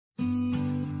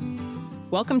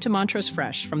Welcome to Montrose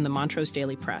Fresh from the Montrose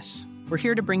Daily Press. We're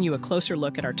here to bring you a closer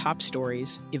look at our top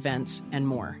stories, events, and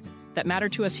more that matter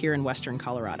to us here in Western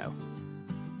Colorado.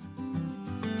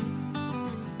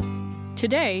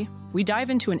 Today, we dive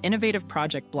into an innovative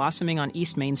project blossoming on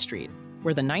East Main Street,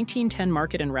 where the 1910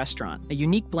 Market and Restaurant, a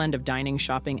unique blend of dining,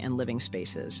 shopping, and living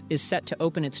spaces, is set to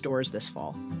open its doors this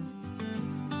fall.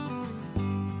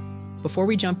 Before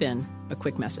we jump in, a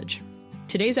quick message.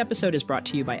 Today's episode is brought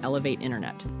to you by Elevate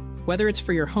Internet. Whether it's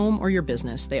for your home or your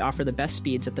business, they offer the best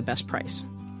speeds at the best price.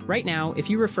 Right now, if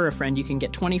you refer a friend, you can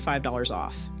get $25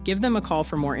 off. Give them a call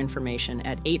for more information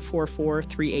at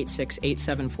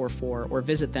 844-386-8744 or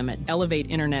visit them at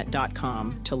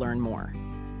elevateinternet.com to learn more.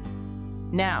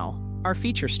 Now, our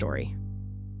feature story.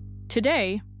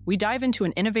 Today, we dive into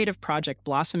an innovative project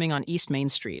blossoming on East Main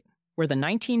Street, where the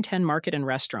 1910 Market and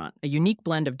Restaurant, a unique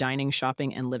blend of dining,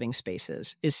 shopping, and living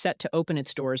spaces, is set to open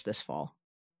its doors this fall.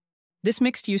 This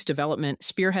mixed-use development,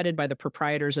 spearheaded by the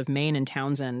proprietors of Main and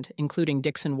Townsend, including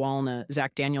Dixon Walna,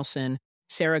 Zach Danielson,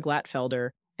 Sarah Glatfelder,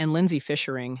 and Lindsay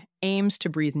Fishering, aims to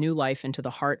breathe new life into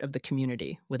the heart of the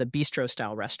community with a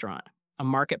bistro-style restaurant, a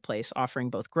marketplace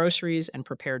offering both groceries and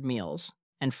prepared meals,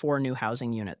 and 4 new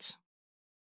housing units.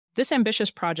 This ambitious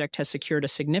project has secured a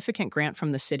significant grant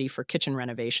from the city for kitchen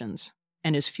renovations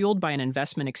and is fueled by an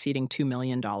investment exceeding $2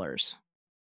 million.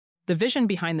 The vision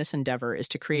behind this endeavor is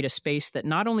to create a space that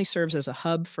not only serves as a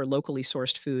hub for locally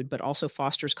sourced food, but also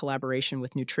fosters collaboration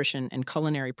with nutrition and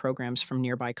culinary programs from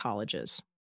nearby colleges.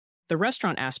 The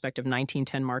restaurant aspect of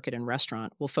 1910 Market and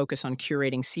Restaurant will focus on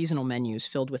curating seasonal menus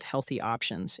filled with healthy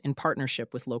options in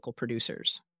partnership with local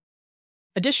producers.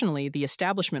 Additionally, the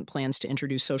establishment plans to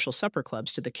introduce social supper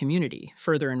clubs to the community,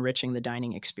 further enriching the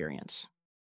dining experience.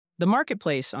 The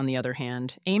marketplace, on the other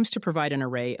hand, aims to provide an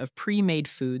array of pre-made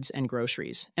foods and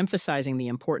groceries, emphasizing the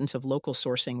importance of local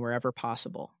sourcing wherever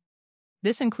possible.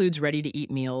 This includes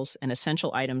ready-to-eat meals and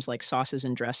essential items like sauces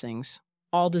and dressings,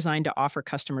 all designed to offer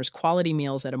customers quality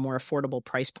meals at a more affordable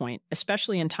price point,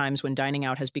 especially in times when dining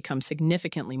out has become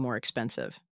significantly more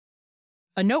expensive.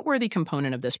 A noteworthy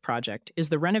component of this project is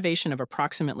the renovation of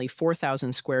approximately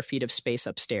 4,000 square feet of space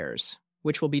upstairs,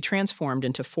 which will be transformed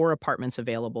into 4 apartments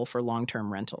available for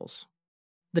long-term rentals.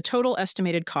 The total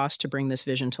estimated cost to bring this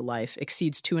vision to life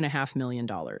exceeds $2.5 million,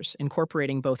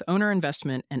 incorporating both owner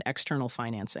investment and external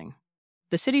financing.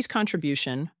 The city's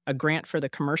contribution, a grant for the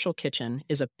commercial kitchen,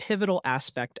 is a pivotal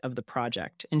aspect of the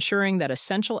project, ensuring that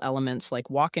essential elements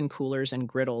like walk-in coolers and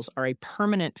griddles are a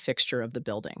permanent fixture of the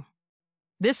building.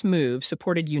 This move,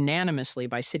 supported unanimously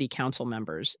by city council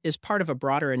members, is part of a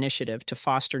broader initiative to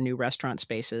foster new restaurant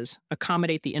spaces,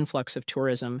 accommodate the influx of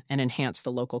tourism, and enhance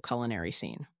the local culinary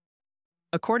scene.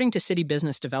 According to City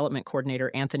Business Development Coordinator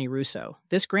Anthony Russo,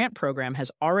 this grant program has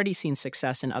already seen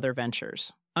success in other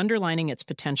ventures, underlining its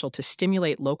potential to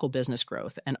stimulate local business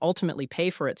growth and ultimately pay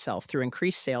for itself through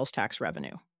increased sales tax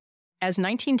revenue. As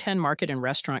 1910 Market and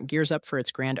Restaurant gears up for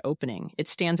its grand opening, it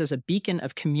stands as a beacon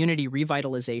of community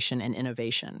revitalization and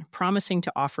innovation, promising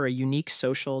to offer a unique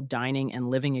social, dining, and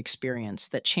living experience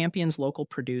that champions local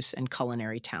produce and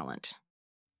culinary talent.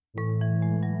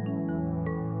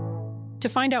 To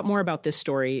find out more about this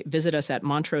story, visit us at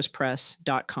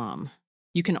montrosepress.com.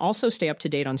 You can also stay up to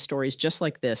date on stories just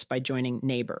like this by joining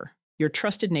Neighbor, your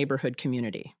trusted neighborhood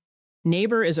community.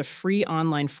 Neighbor is a free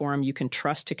online forum you can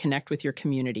trust to connect with your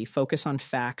community, focus on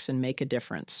facts, and make a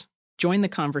difference. Join the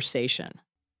conversation.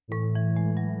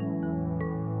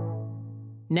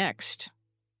 Next,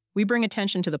 we bring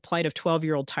attention to the plight of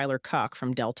 12-year-old Tyler Koch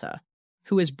from Delta,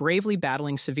 who is bravely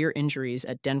battling severe injuries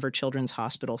at Denver Children's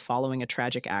Hospital following a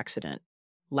tragic accident.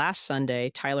 Last Sunday,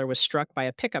 Tyler was struck by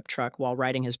a pickup truck while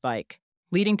riding his bike,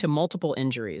 leading to multiple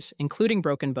injuries, including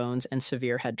broken bones and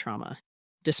severe head trauma.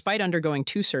 Despite undergoing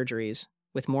 2 surgeries,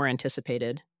 with more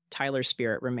anticipated, Tyler's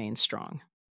spirit remains strong.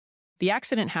 The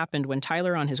accident happened when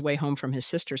Tyler, on his way home from his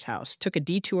sister's house, took a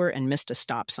detour and missed a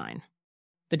stop sign.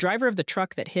 The driver of the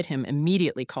truck that hit him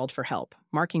immediately called for help,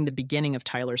 marking the beginning of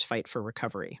Tyler's fight for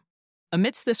recovery.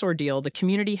 Amidst this ordeal, the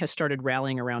community has started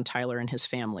rallying around Tyler and his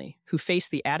family, who face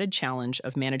the added challenge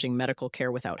of managing medical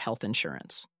care without health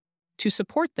insurance. To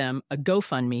support them, a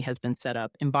GoFundMe has been set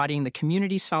up, embodying the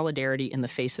community's solidarity in the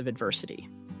face of adversity.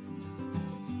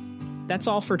 That's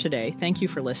all for today. Thank you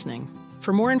for listening.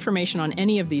 For more information on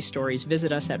any of these stories,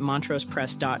 visit us at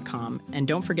montrosepress.com, and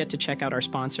don't forget to check out our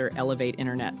sponsor, Elevate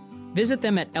Internet. Visit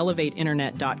them at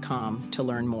elevateinternet.com to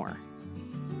learn more.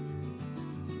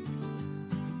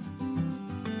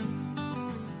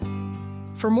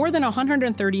 For more than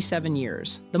 137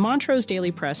 years, the Montrose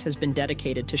Daily Press has been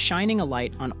dedicated to shining a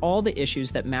light on all the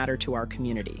issues that matter to our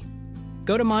community.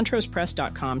 Go to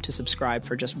montrosepress.com to subscribe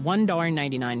for just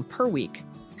 $1.99 per week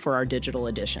for our digital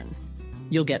edition.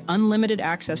 You'll get unlimited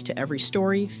access to every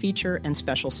story, feature, and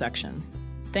special section.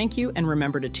 Thank you, and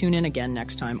remember to tune in again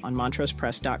next time on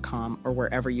montrosepress.com or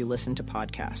wherever you listen to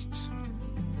podcasts.